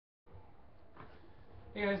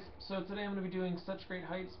Hey guys, so today I'm going to be doing Such Great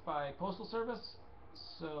Heights by Postal Service.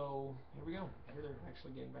 So here we go. Here they're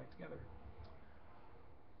actually getting back together.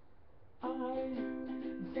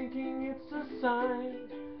 I'm thinking it's a sign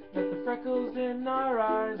that the freckles in our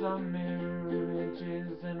eyes are mirror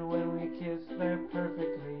images, and when we kiss they're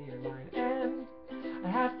perfectly aligned. And I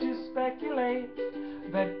have to speculate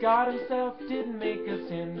that God himself did make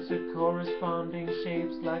us into corresponding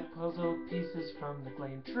shapes like puzzle pieces from the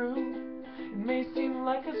clay. True, it may seem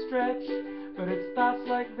like a stretch, but it's thoughts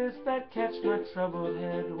like this that catch my troubled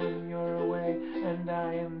head when you're away and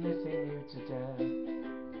I am missing you to death.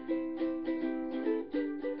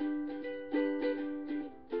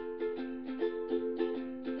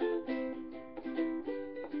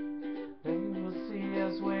 They will see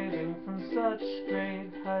us waving from such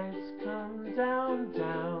great heights. Come down,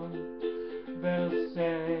 down, they'll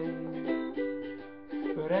say.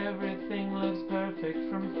 But everything looks perfect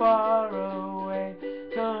from far away.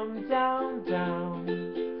 Come down, down,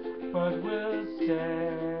 but we'll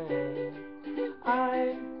stay.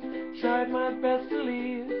 I tried my best to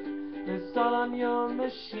leave this all on your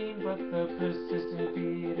machine, but the persistent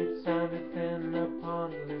beat, it sounded thin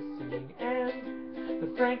upon listening. And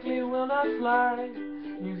the frankly will not fly.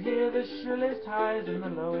 You hear the shrillest highs and the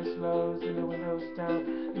lowest lows, and the windows down,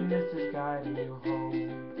 and this is guiding you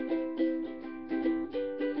home.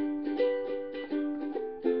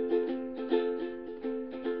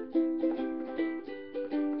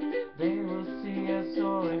 They will see us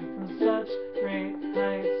soaring from such great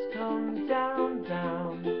heights. Come down,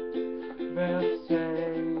 down, they'll say.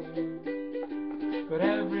 But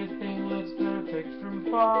everything looks perfect from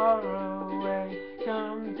far away.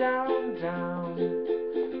 Come down, down,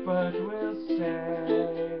 but we'll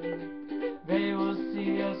stay. They will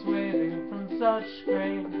see us waving from such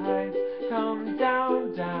great heights. Come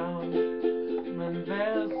down, down, and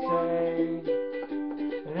they'll say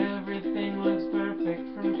that everything looks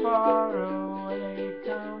perfect from far away.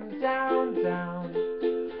 Come down, down,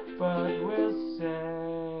 but we'll say.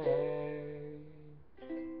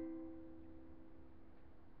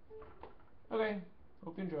 Okay,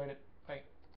 hope you enjoyed it.